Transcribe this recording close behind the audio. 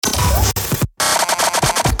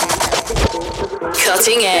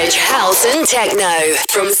Cutting edge house and techno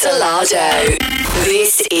from Solardo.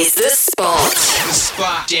 This is The Spot. The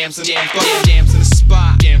spot. Jams in the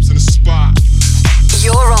spot. Jams in the spot.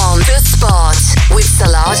 You're on The Spot with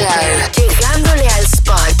Solardo. Llegándole al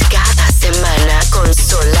spot cada semana con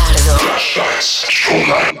Solardo.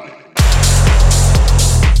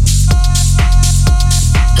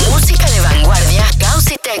 Música de vanguardia,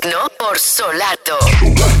 house y techno por Solardo.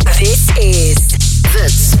 This is The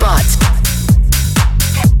Spot.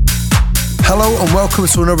 Hello and welcome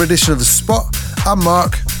to another edition of The Spot. I'm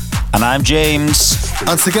Mark. And I'm James.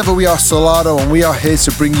 And together we are Solardo, and we are here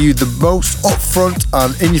to bring you the most upfront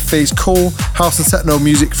and in-your-face cool house and techno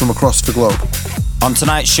music from across the globe. On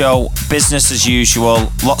tonight's show, business as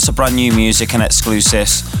usual, lots of brand new music and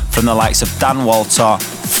exclusives from the likes of Dan Walter,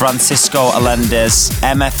 Francisco Alendez,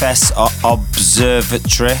 MFS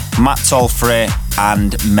Observatory, Matt Tolfrey,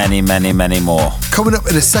 and many, many, many more. Coming up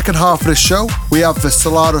in the second half of the show, we have the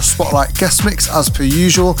Solardo Spotlight guest mix as per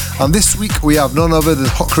usual, and this week we have none other than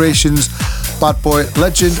Hot Creations, bad boy,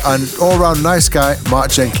 legend, and all-round nice guy,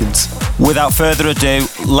 Mark Jenkins. Without further ado,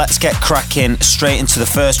 let's get cracking straight into the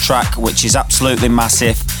first track, which is absolutely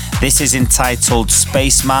massive. This is entitled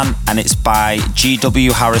Spaceman, and it's by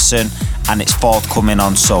G.W. Harrison, and it's forthcoming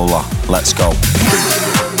on Solar. Let's go.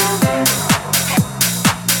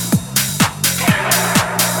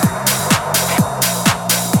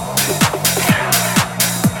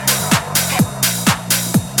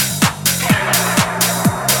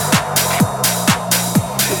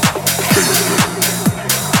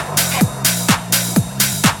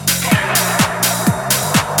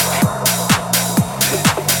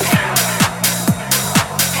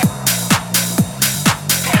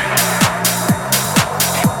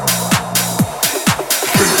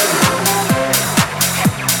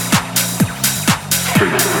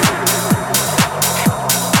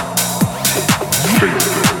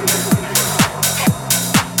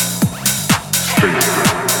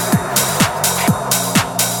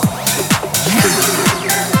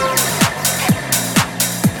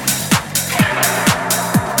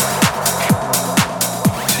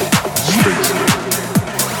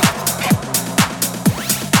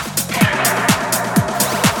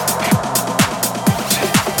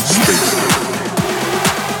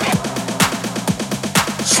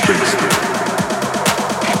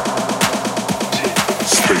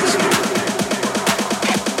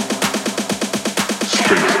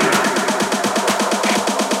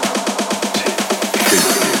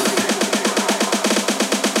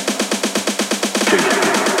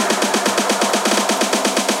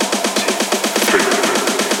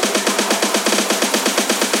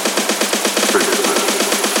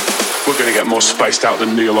 More spaced out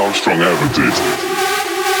than Neil Armstrong ever did.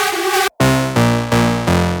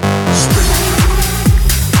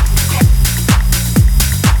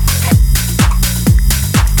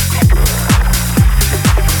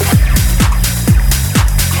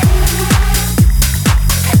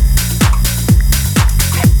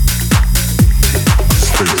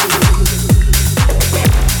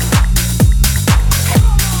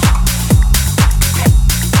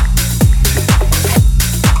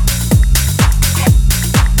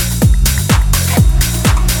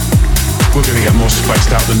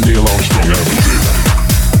 Spaced out than Neil Armstrong ever did.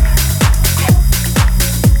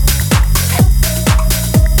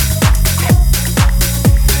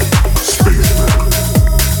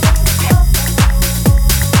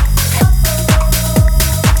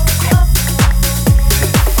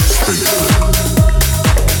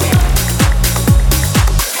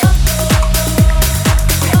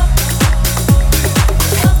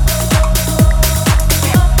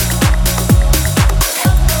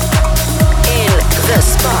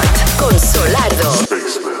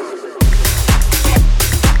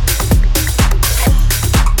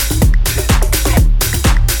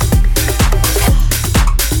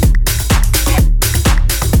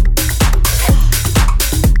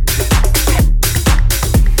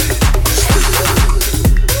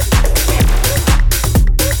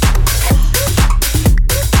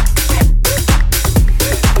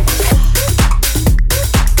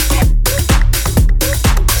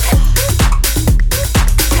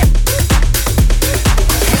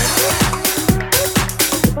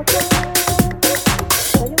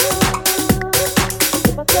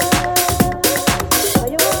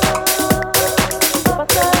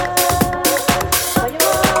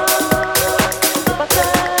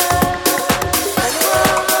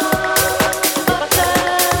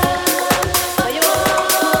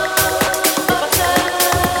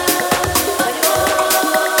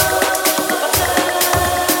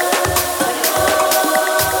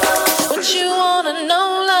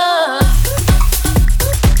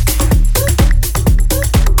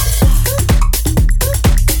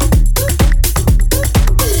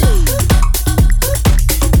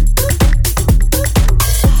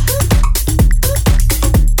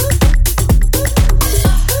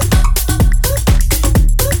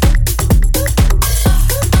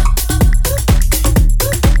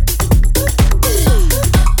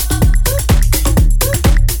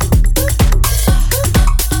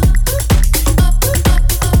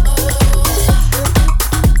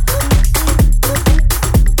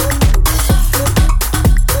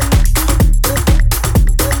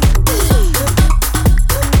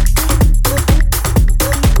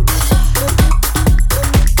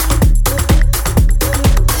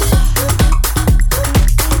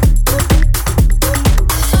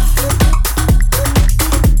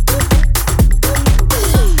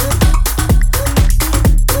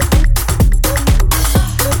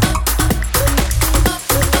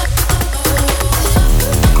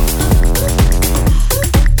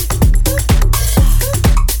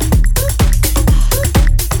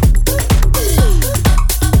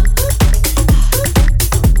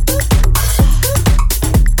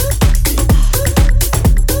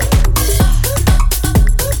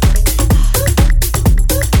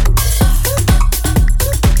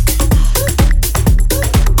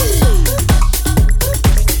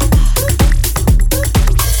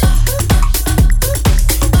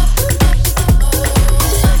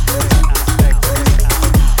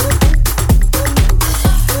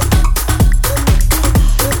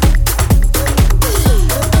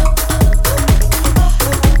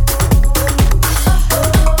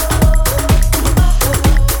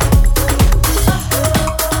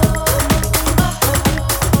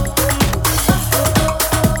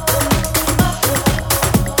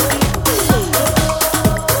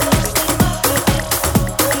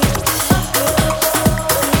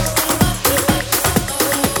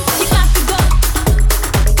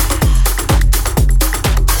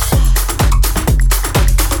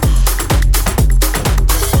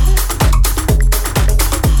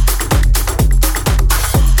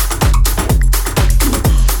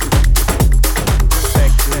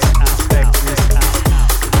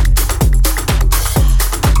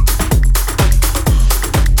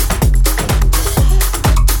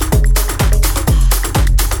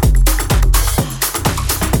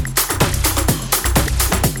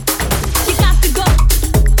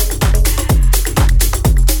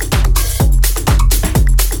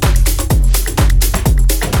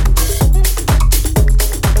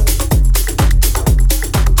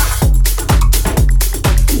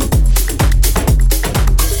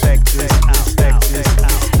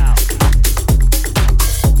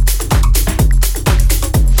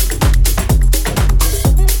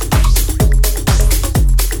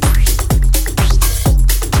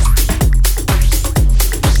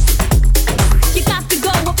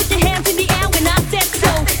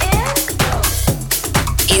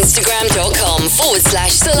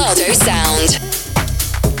 facebook.com/Solardo Sound.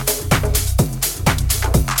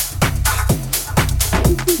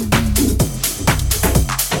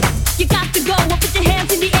 You got to go and put your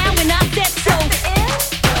hands in the air when I said so.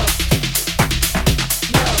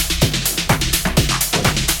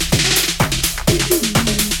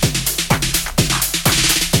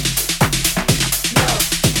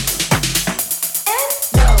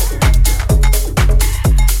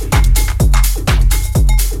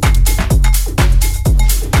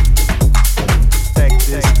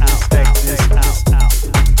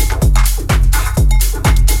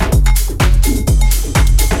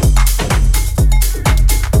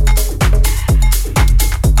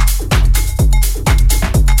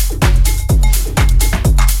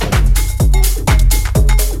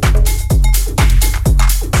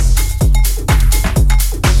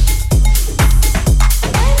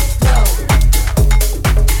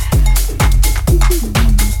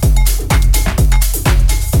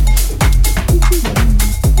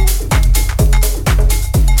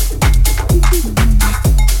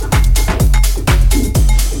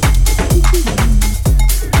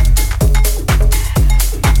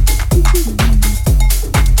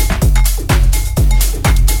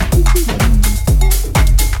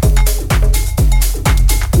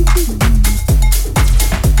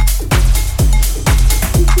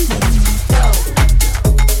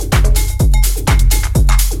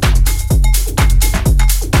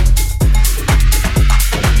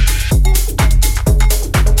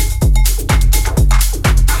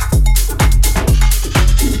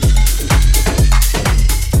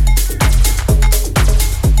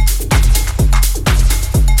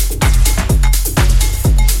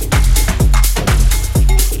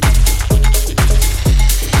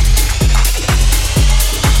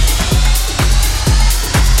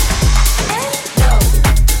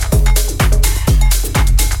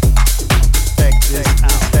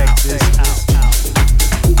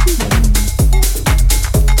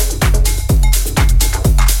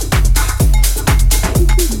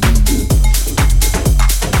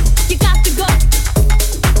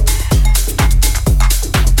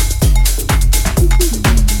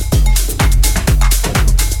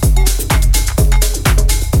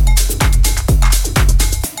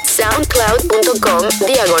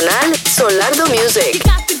 soundcloud.com/Solardo Music.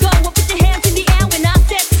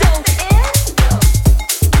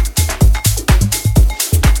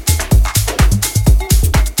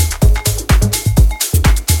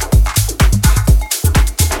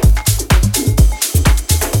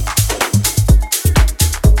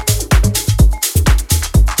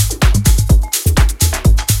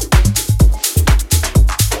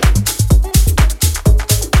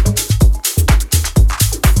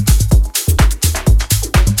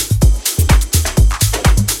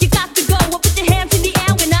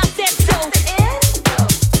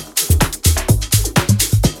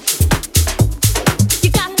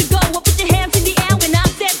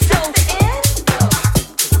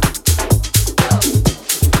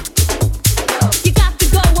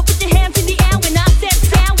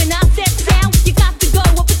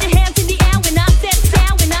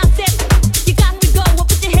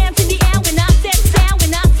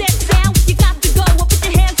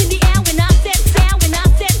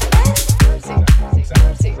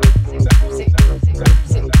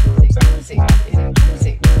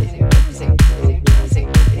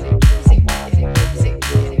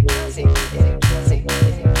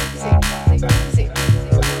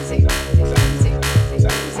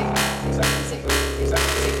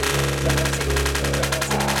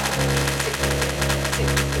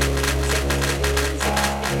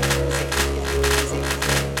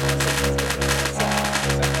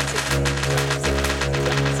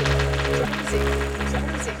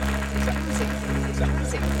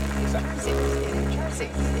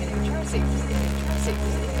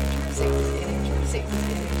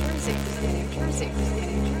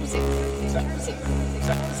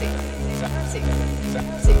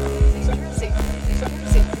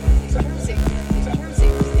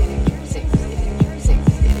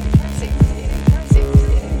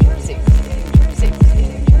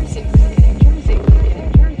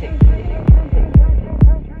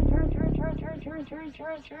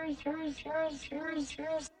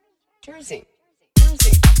 Jersey.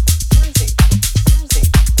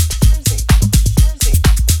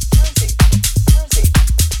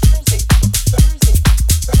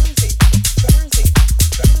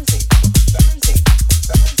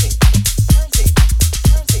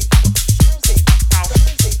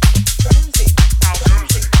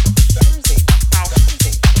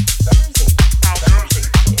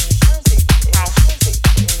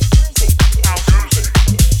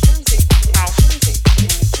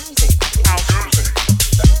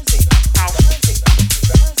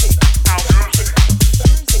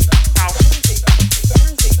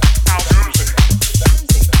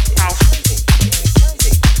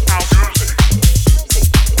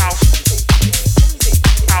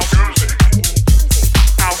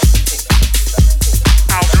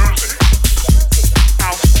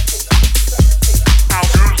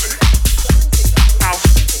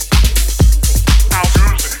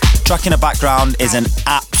 track in the background is an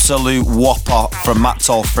absolute whopper from Matt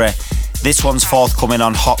Tolfrey. This one's forthcoming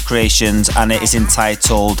on Hot Creations and it is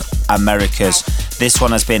entitled Americas. This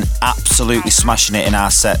one has been absolutely smashing it in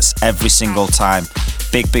our sets every single time.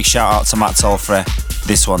 Big shout out to Matt Tolfrey.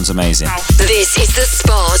 This one's amazing. This is The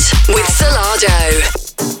Spot with Solardo.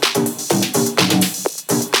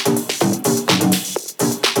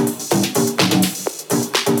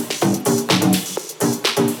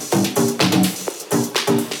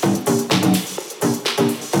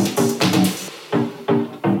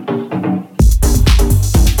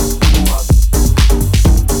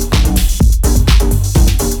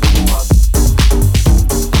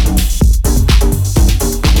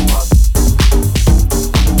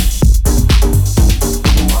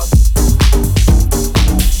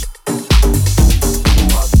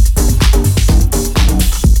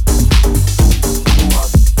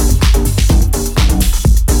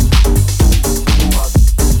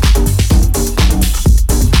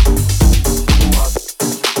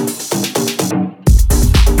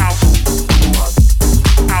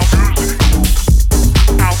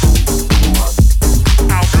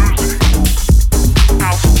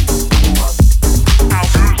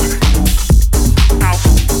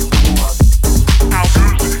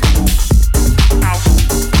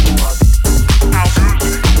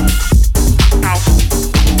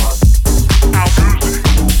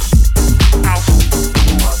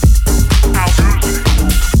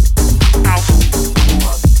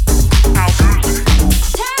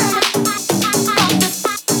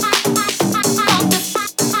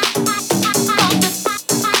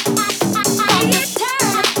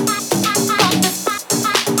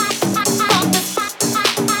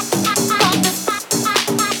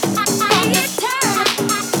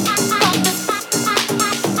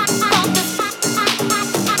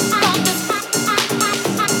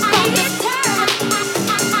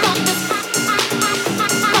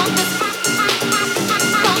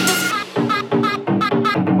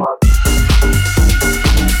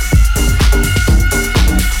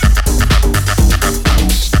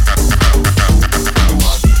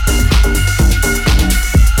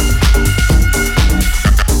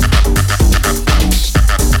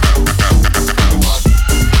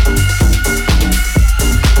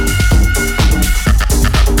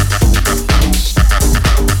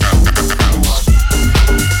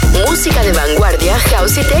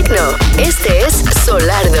 House y Techno. Este es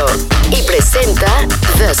Solardo y presenta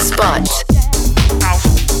The Spot.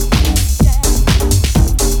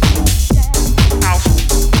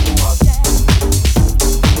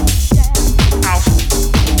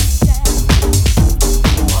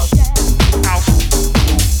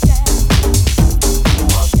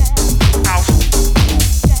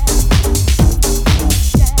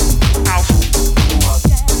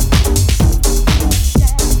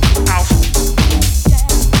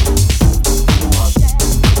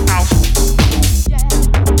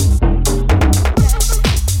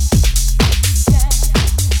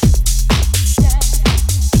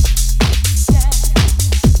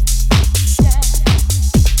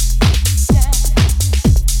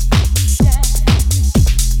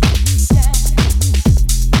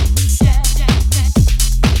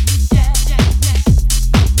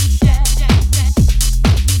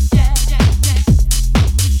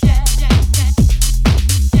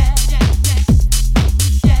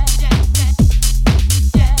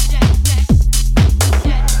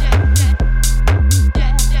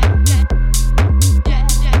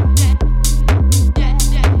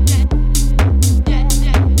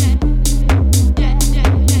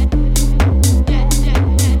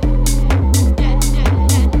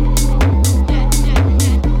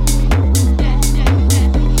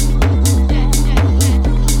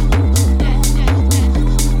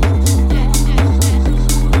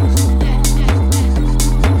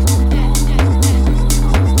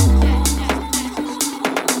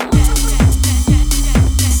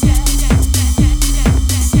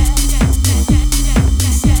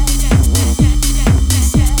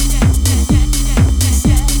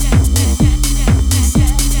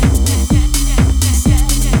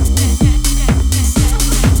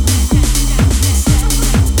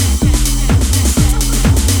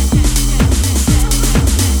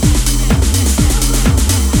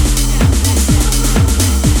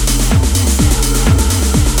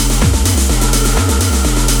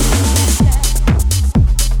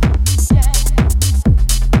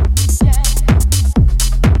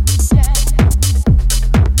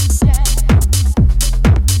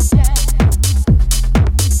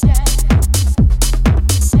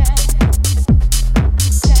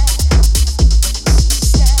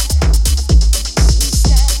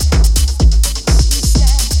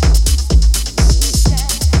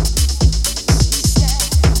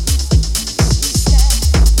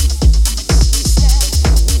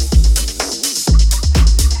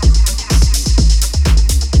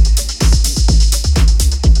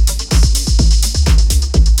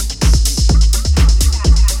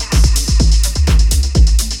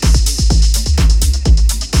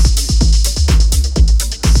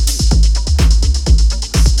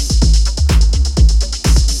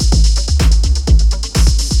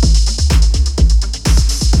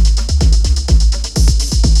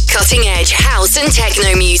 cutting edge house and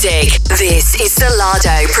techno music. This is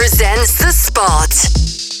Solardo presents The Spot.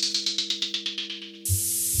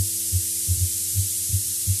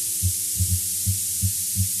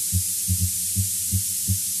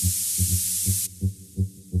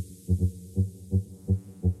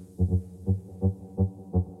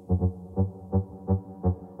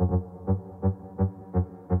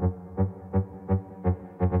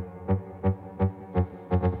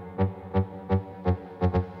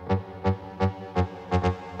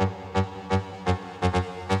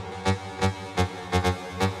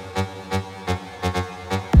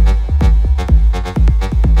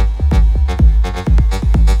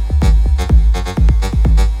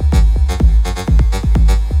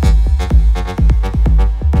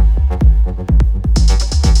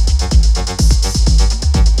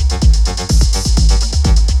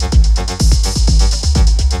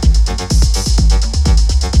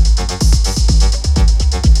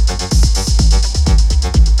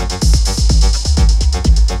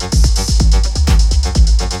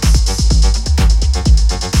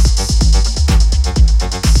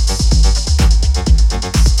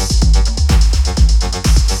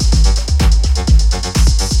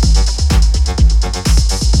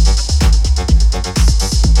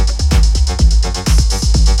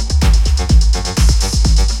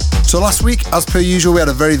 So last week, as per usual, we had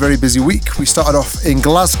a very, very busy week. We started off in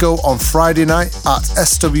Glasgow on Friday night at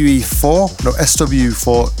SWG4E.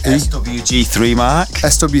 SWG3, Mark.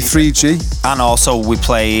 SW3G. And also we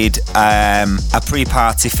played a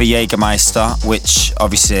pre-party for Jägermeister, which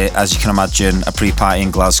obviously, as you can imagine, a pre-party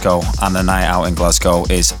in Glasgow and a night out in Glasgow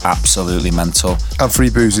is absolutely mental. And free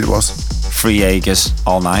booze it was. Free Jaegers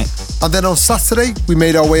all night. And then on Saturday, we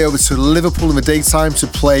made our way over to Liverpool in the daytime to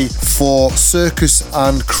play for Circus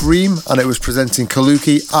and Cream, and it was presenting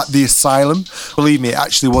Kaluki at the Asylum. Believe me, it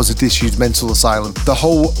actually was a disused mental asylum. The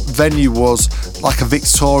whole venue was like a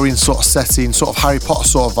Victorian sort of setting, sort of Harry Potter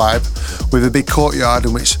sort of vibe, with a big courtyard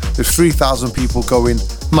in which there's 3,000 people going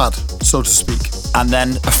mad, so to speak. And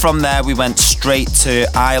then from there we went straight to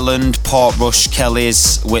Ireland, Portrush,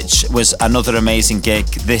 Kelly's, which was another amazing gig.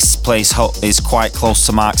 This place is quite close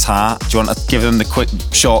to Mark's heart. Do you want to give him the quick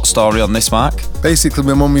short story on this, Mark? Basically,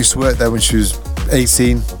 my mum used to work there when she was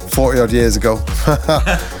 18, 40 odd years ago.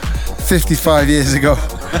 55 years ago.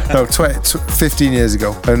 No, 15 years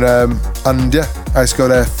ago. And yeah, I used to go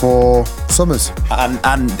there for summers.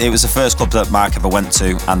 And it was the first club that Mark ever went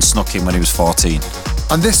to and snuck in when he was 14.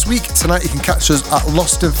 And this week, tonight, you can catch us at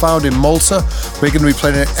Lost and Found in Malta. We're going to be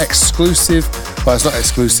playing an exclusive, well, it's not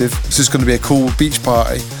exclusive, it's just going to be a cool beach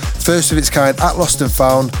party. First of its kind at Lost and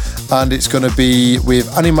Found, and it's going to be with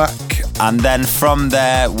Animac. And then from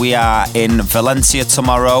there, we are in Valencia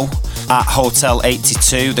tomorrow at Hotel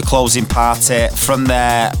 82, the closing party. From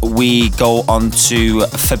there, we go on to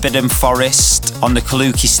Forbidden Forest on the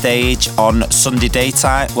Kaluki stage on Sunday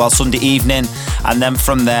evening. And then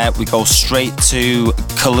from there, we go straight to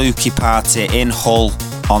Kaluki party in Hull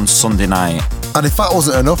on Sunday night. And if that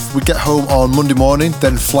wasn't enough, we'd get home on Monday morning,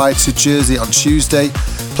 then fly to Jersey on Tuesday,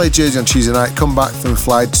 play Jersey on Tuesday night, come back, then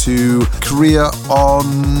fly to Korea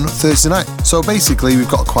on Thursday night. So basically, we've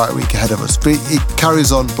got quite a week ahead of us. But it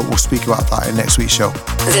carries on, but we'll speak about that in next week's show.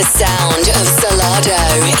 The sound of Solardo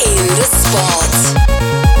in The Spot.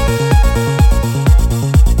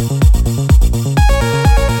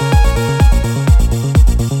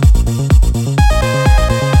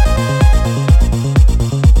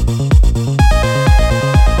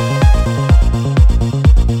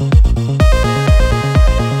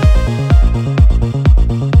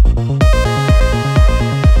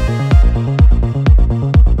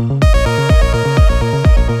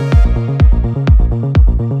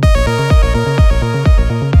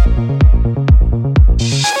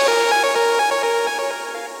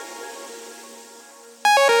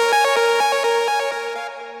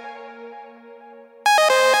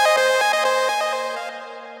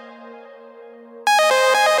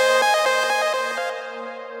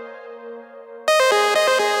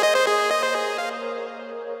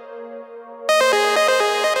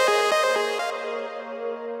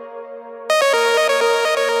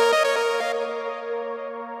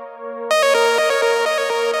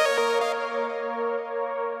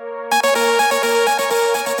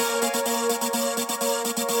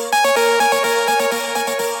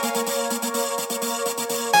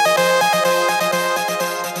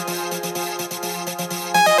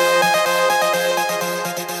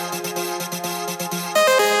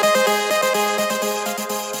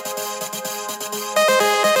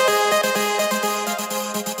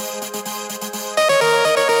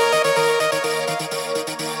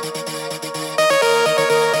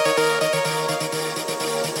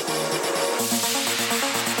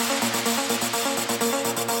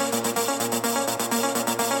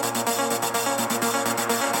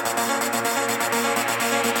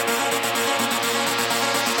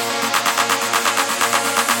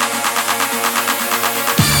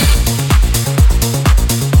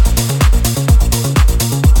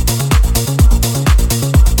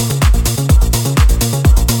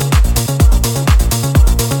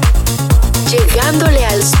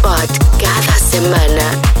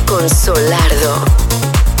 Solardo.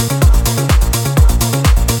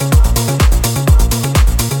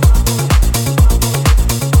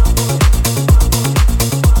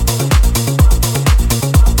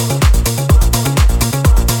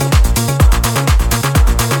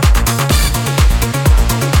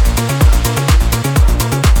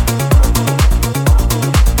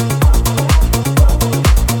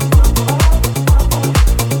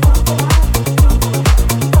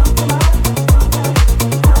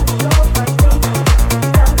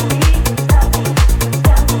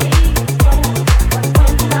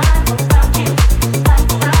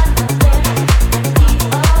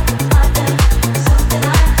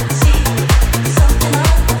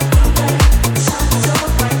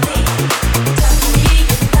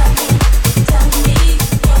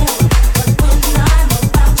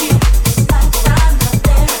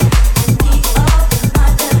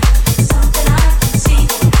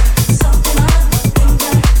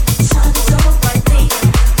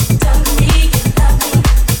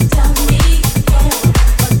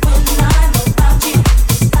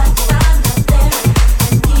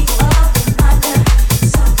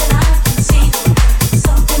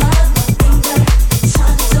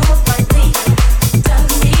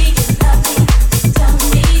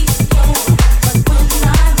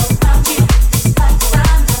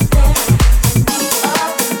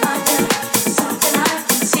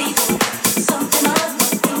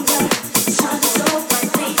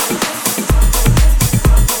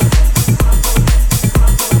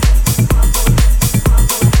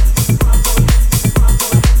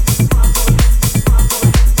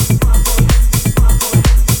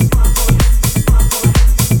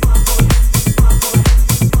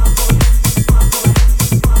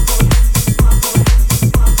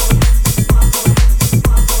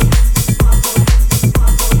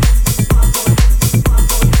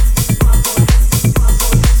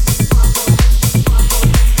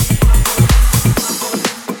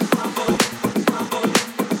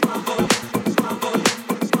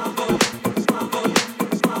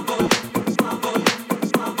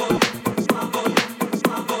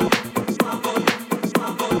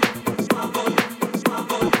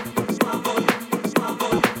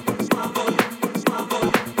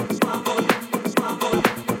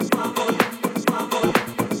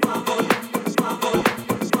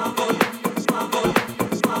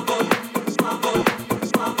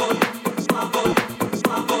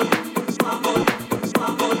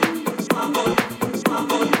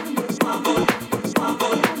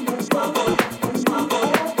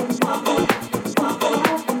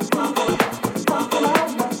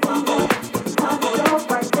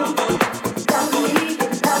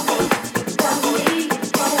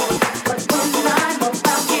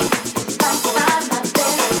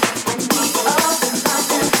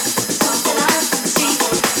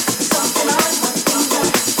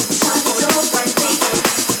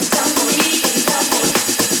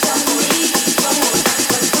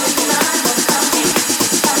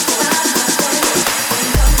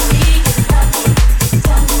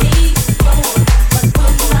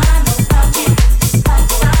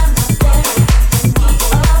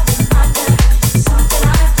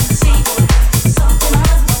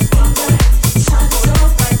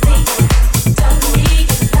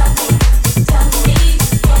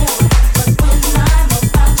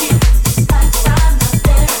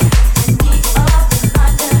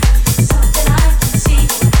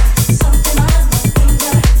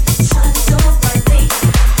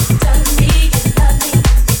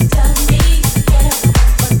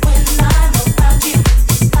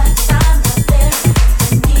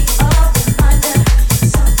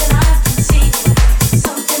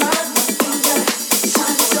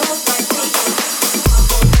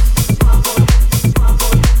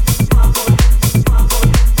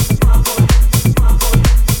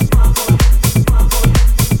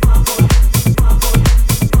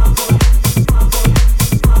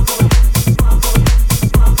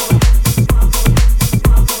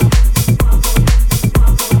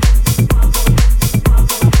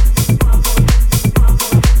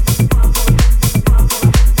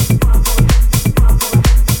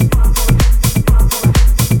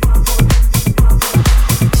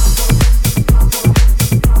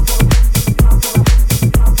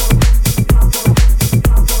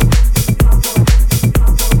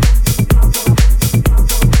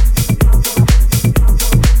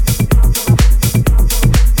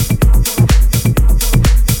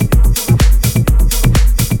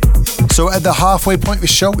 So at the halfway point of the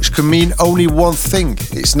show, which can mean only one thing,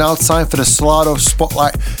 it's now time for the Solardo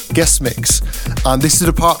Spotlight guest mix. And this is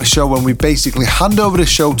the part of the show when we basically hand over the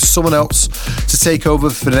show to someone else to take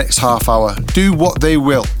over for the next half hour. Do what they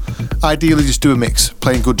will. ideally just do a mix,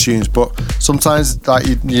 playing good tunes, but sometimes like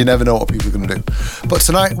you never know what people are going to do. But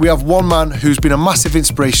tonight we have one man who's been a massive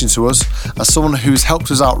inspiration to us, as someone who's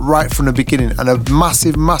helped us out right from the beginning and a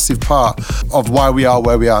massive, massive part of why we are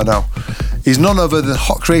where we are now. He's none other than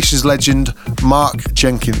Hot Creations legend Mark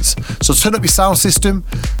Jenkins. So turn up your sound system,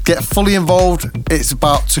 get fully involved, it's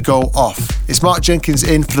about to go off. It's Mark Jenkins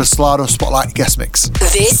in for the Solardo Spotlight Guest Mix.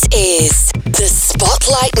 This is the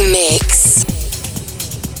Spotlight Mix.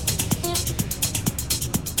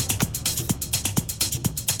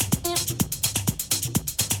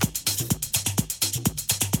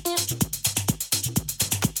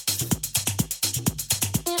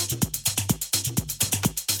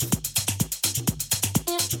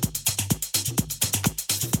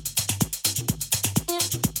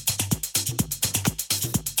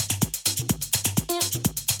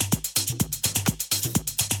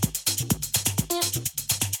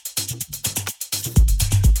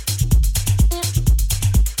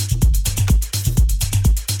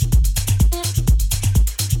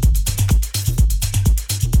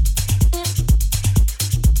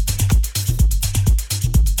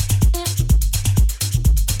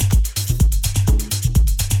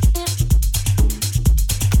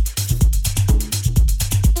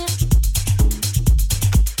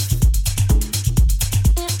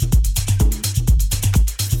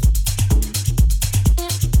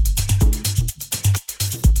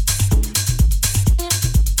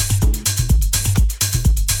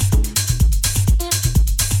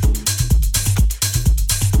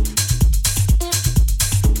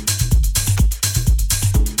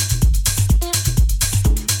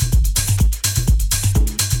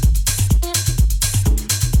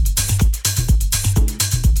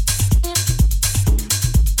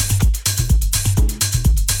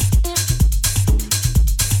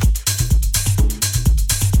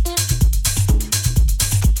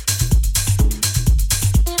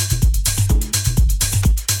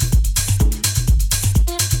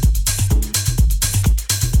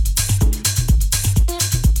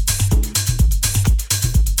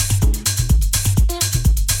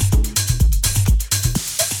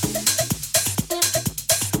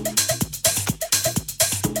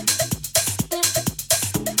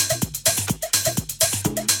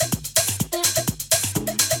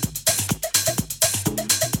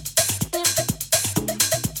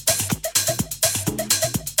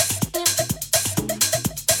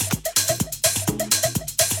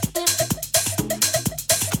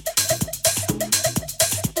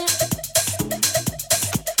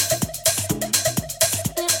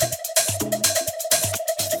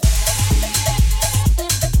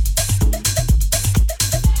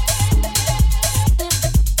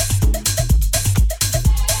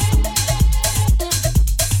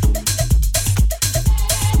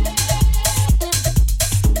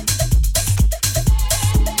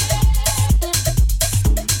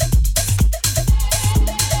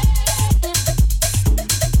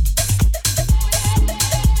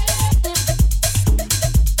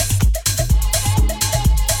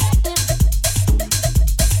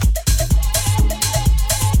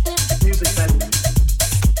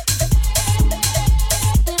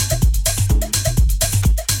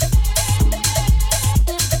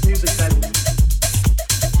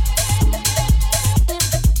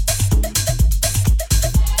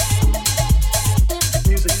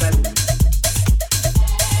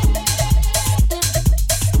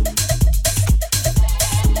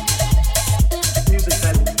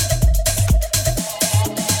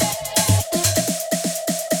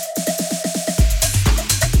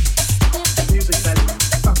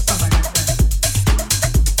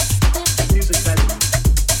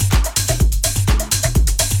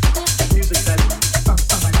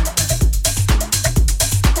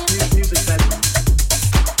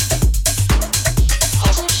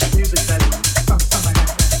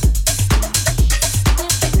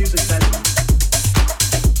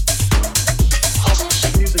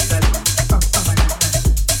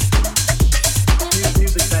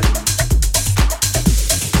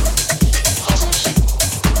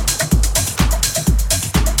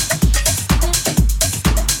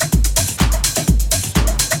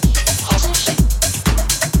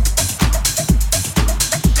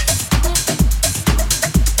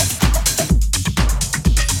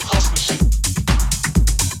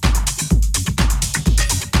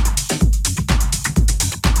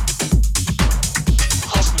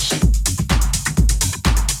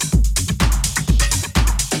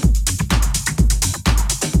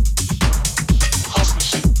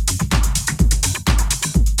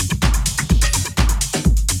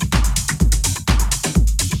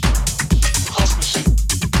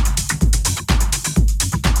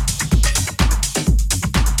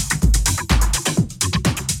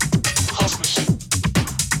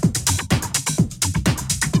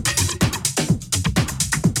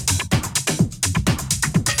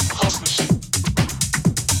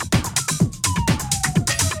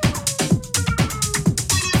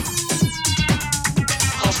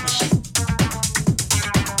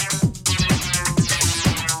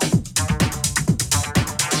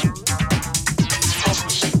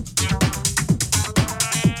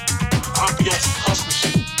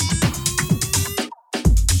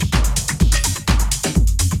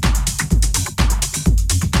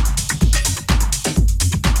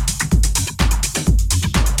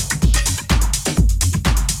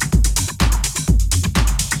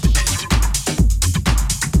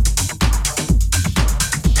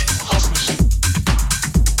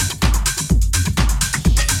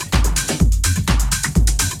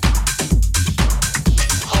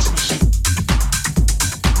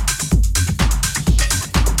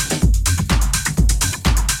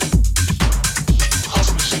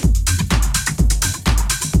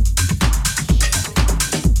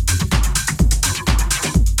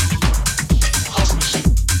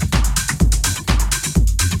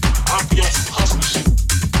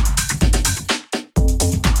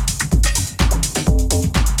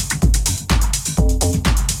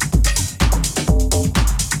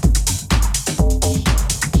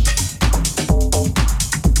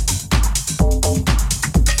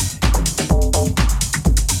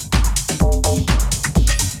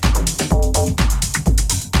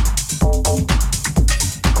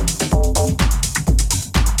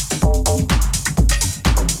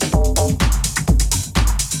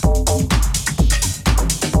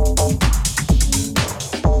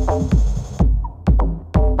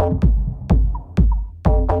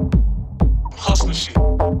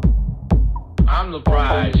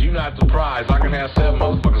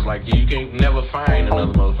 never find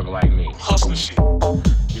another motherfucker like me. Hustler shit.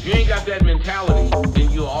 If you ain't got that mentality, then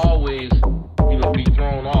you'll always, be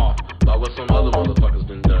thrown off by what some other motherfuckers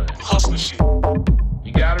been done. Hustler shit.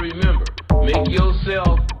 You gotta remember, make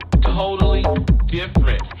yourself totally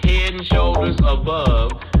different, head and shoulders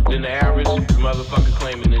above than the average motherfucker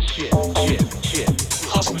claiming this shit. Hustler shit.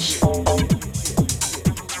 Hustler shit.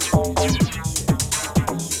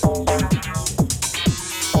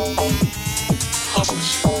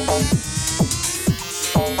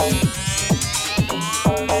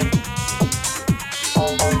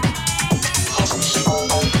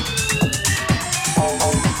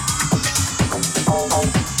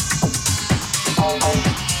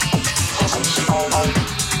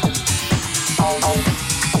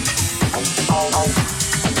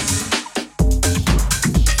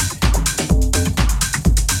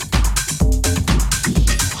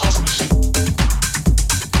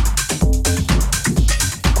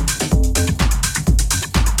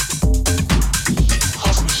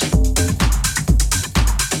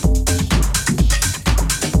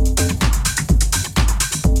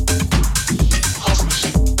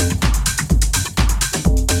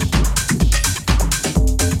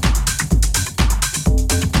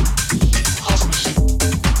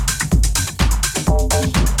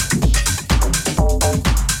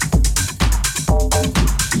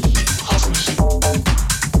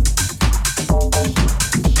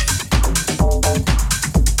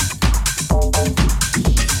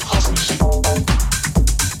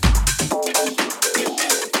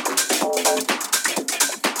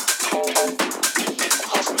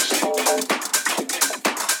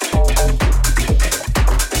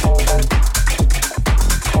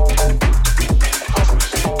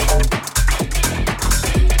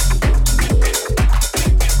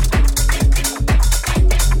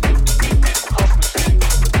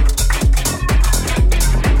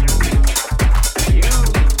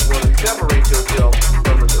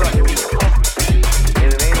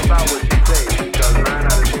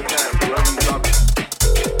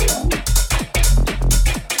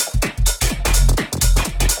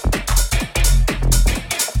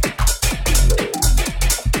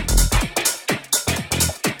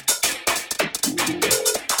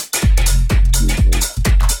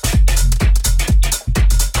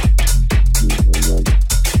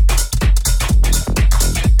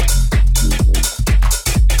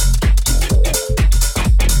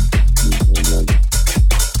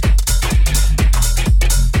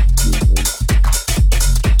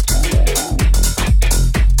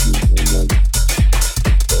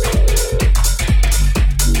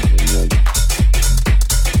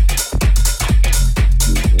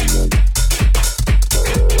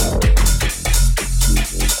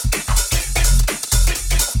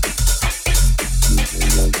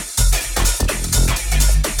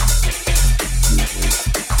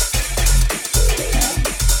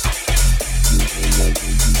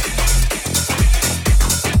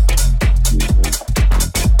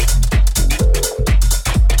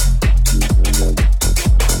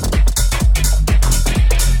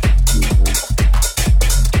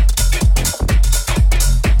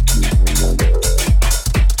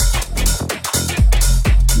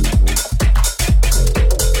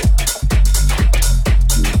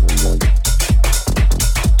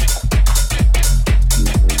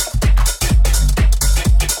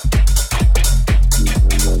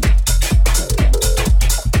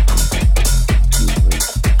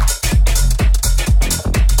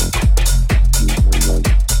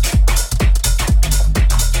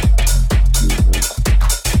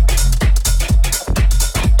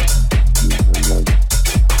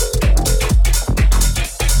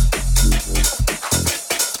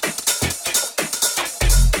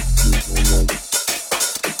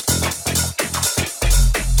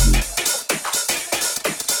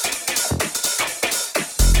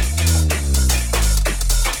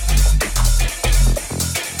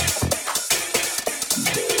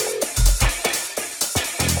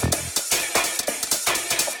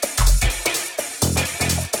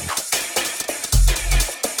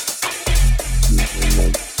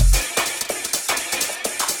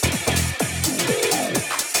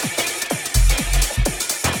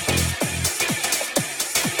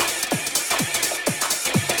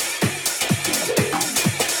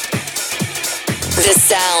 The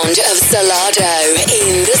sound of Salado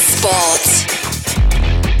in the spot.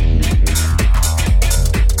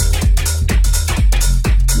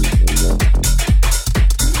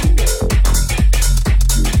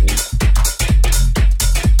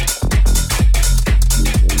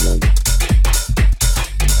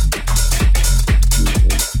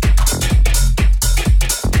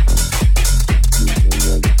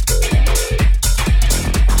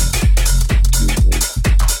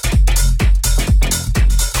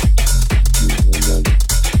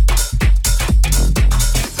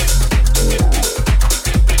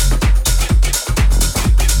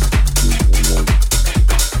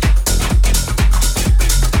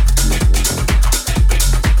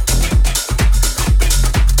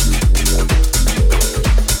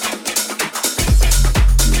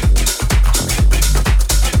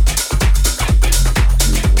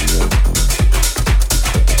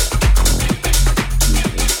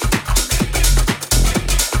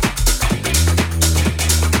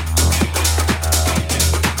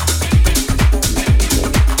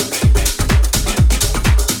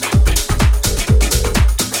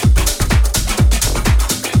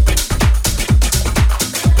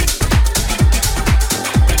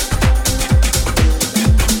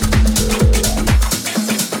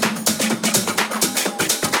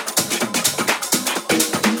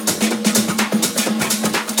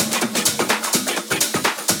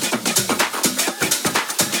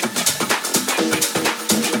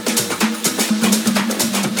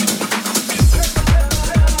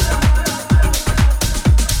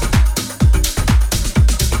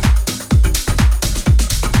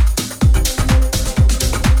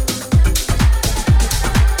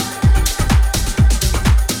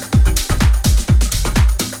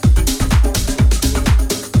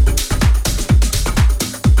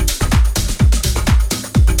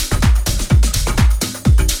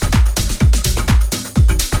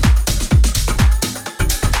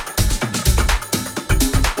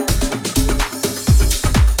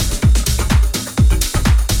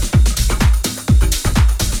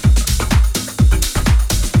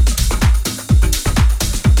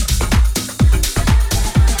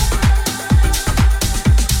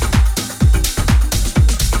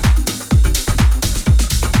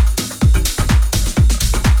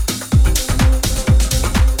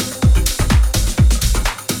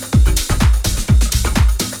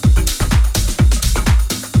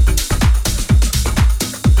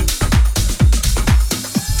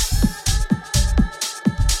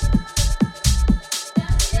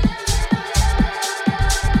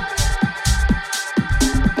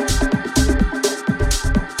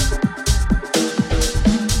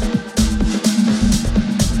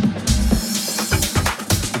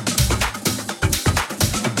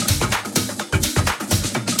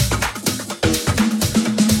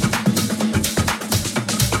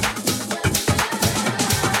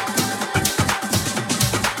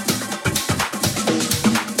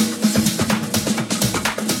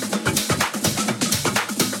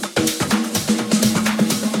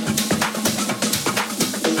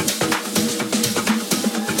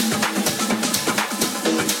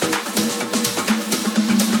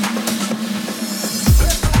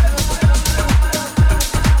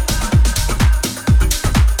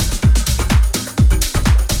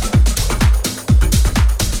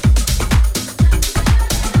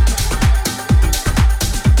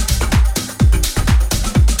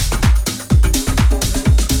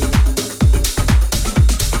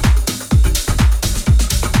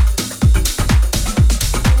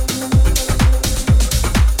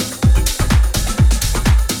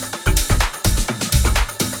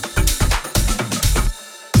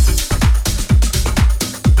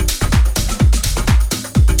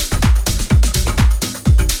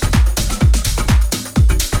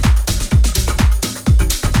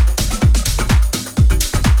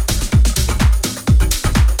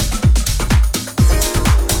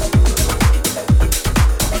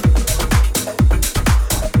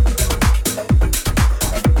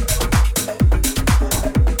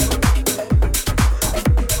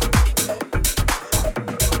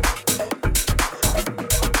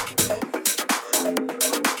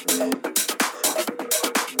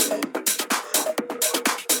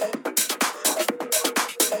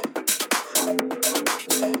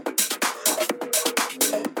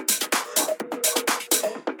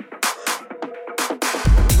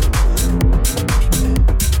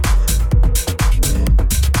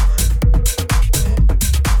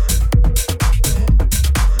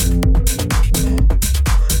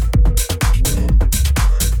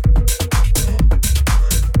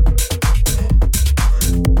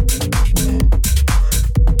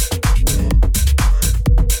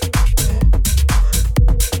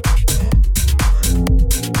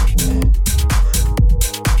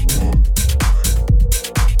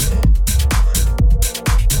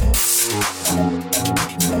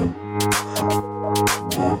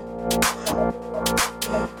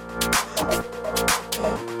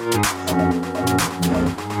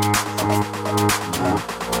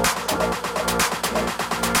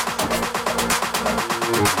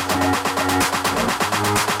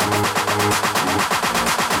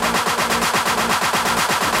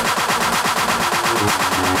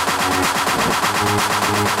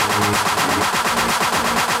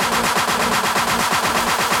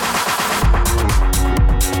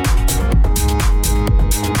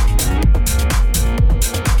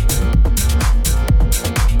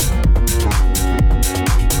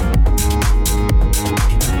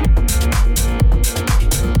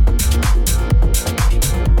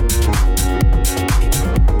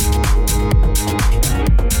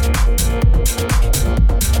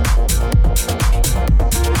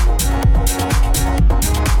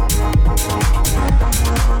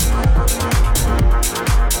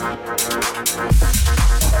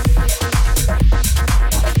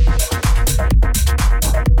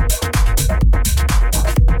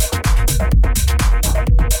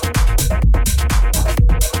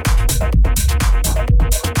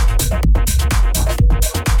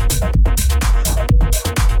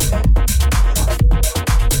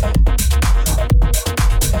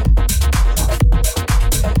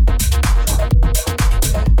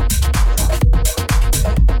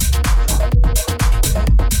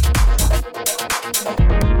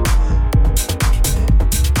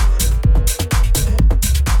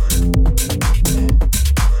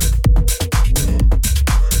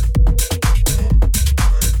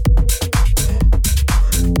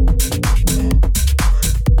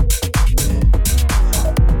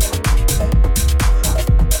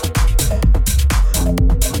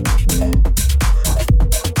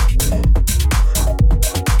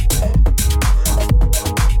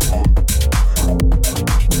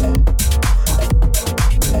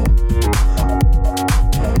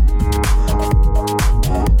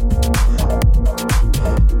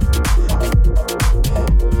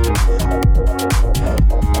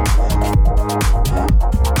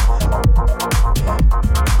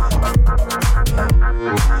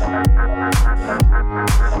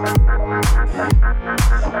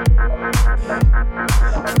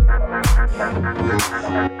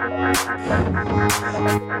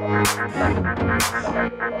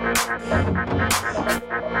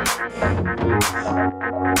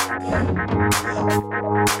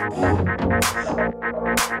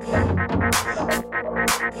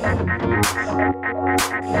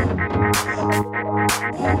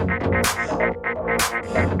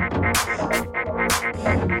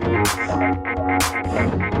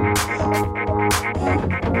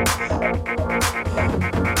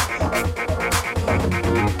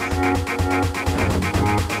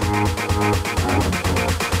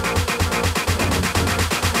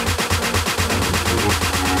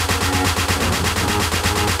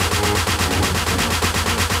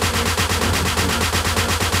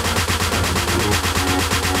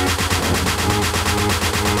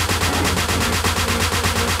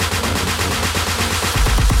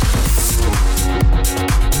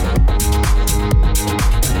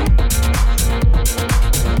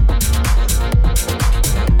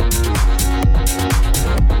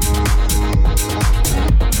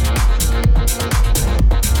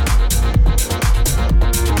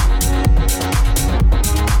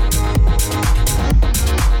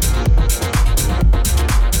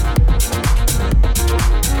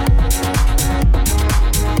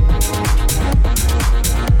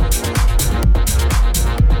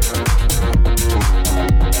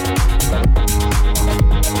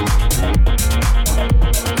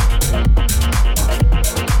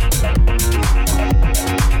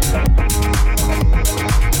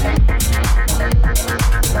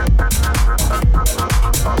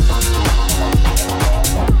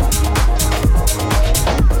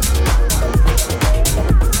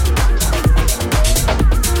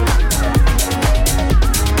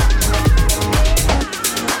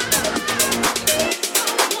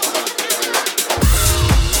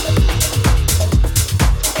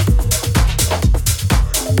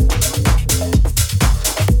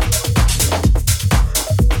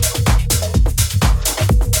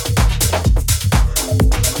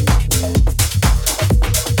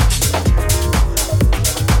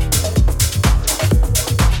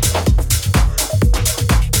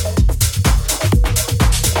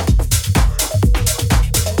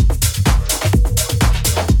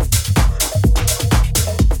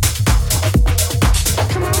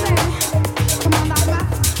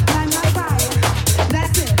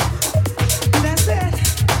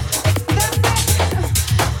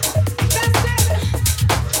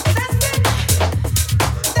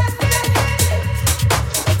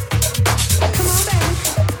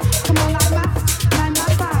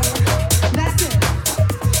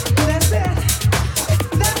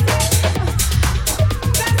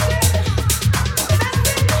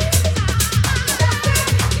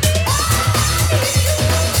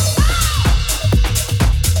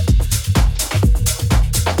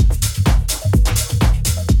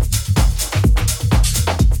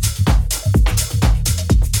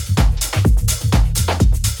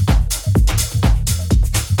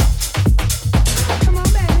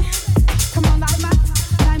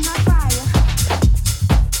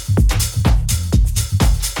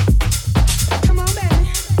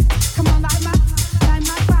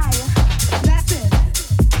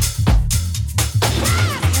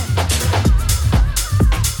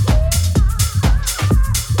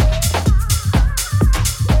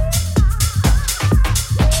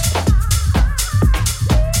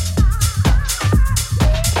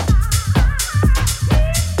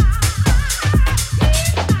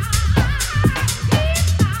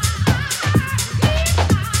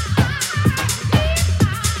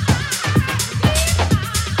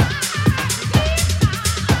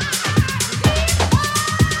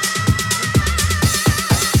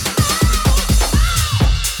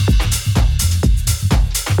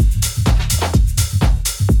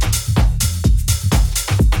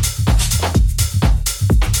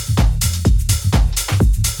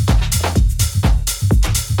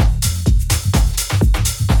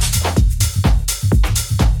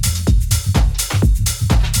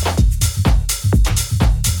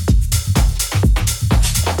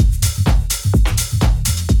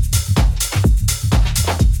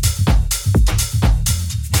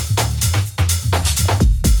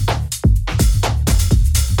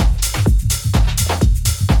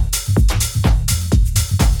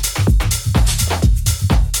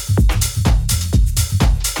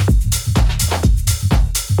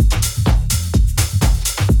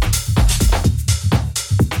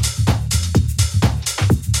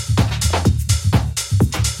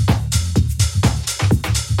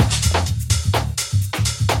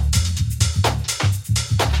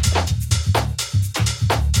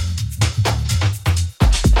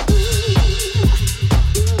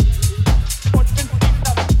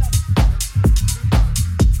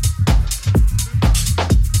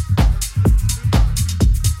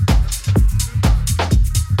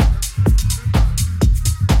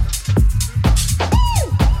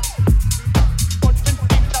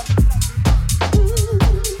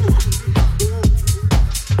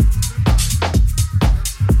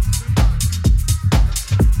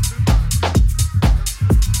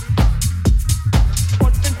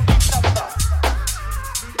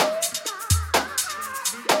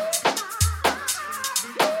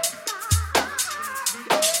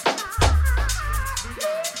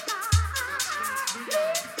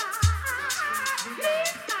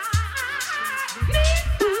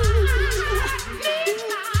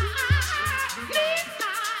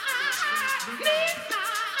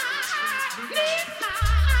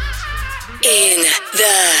 In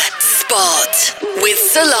the Spot with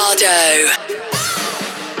Salado.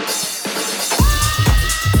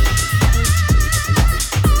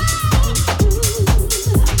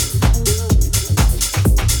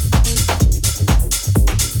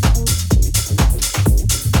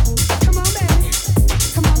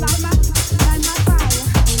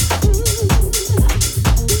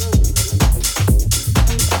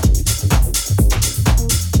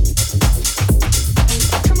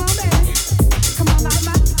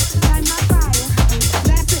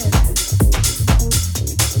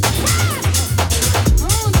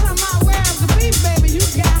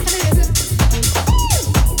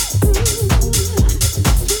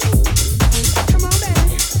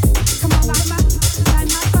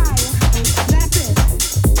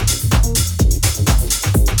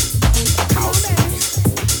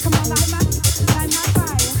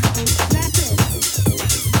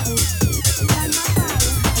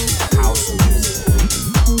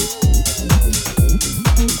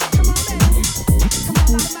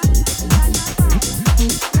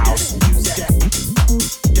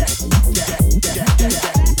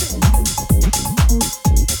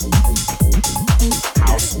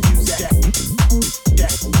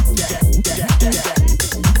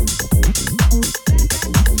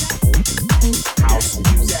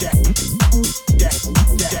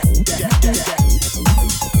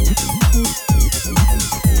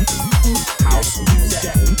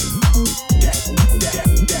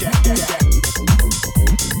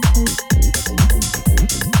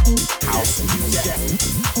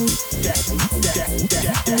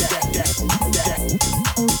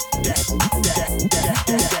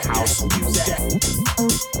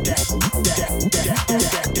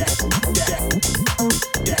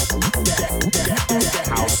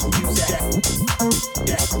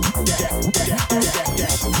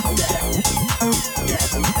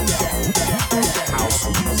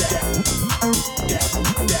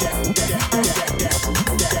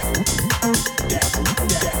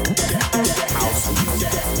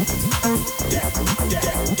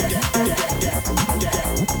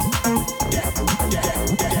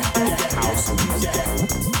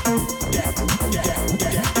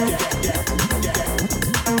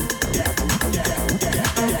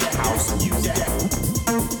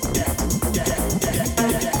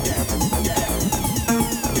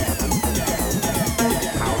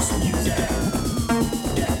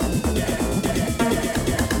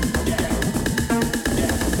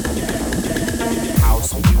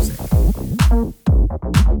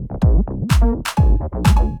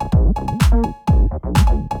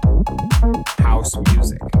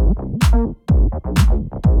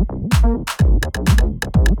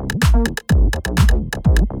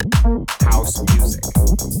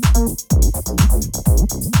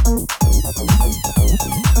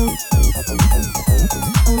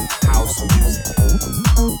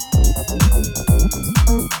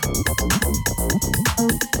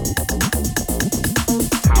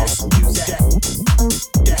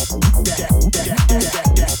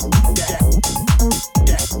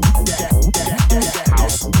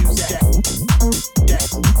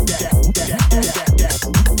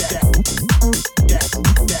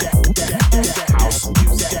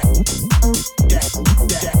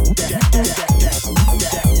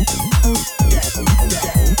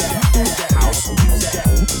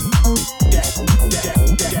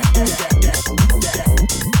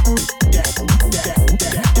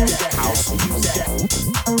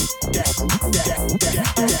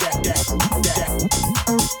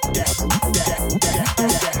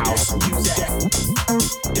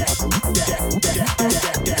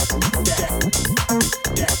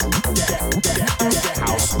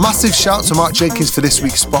 Massive shout to Mark Jenkins for this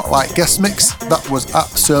week's Spotlight guest mix. That was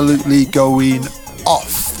absolutely going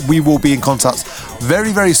off. We will be in contact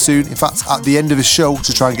very, very soon. In fact, at the end of the show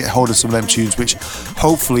to try and get hold of some of them tunes, which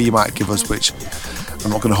hopefully you might give us, which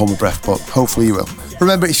I'm not going to hold my breath, but hopefully you will.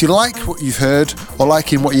 Remember, if you like what you've heard or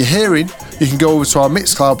liking what you're hearing, you can go over to our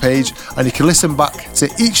Mixcloud page and you can listen back to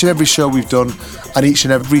each and every show we've done and each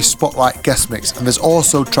and every Spotlight guest mix. And there's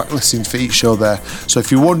also track listings for each show there. So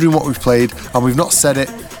if you're wondering what we've played and we've not said it,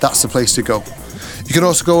 that's the place to go. You can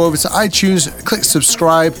also go over to iTunes, click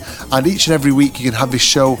subscribe, and each and every week you can have this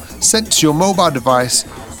show sent to your mobile device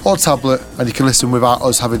or tablet, and you can listen without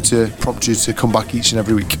us having to prompt you to come back each and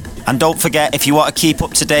every week. And don't forget, if you want to keep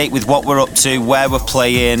up to date with what we're up to, where we're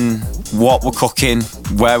playing, what we're cooking,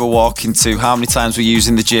 where we're walking to, how many times we're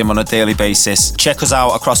using the gym on a daily basis, check us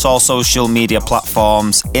out across all social media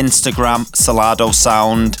platforms: Instagram, Salado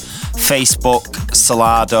Sound, Facebook,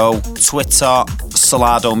 Salado, Twitter,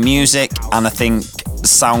 Salado Music, and I think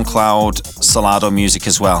SoundCloud, Solardo music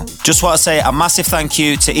as well. Just want to say a massive thank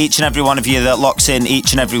you to each and every one of you that locks in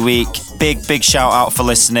each and every week. Big shout out for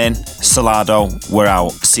listening. Solardo, we're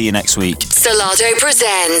out. See you next week. Solardo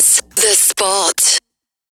presents The Spot.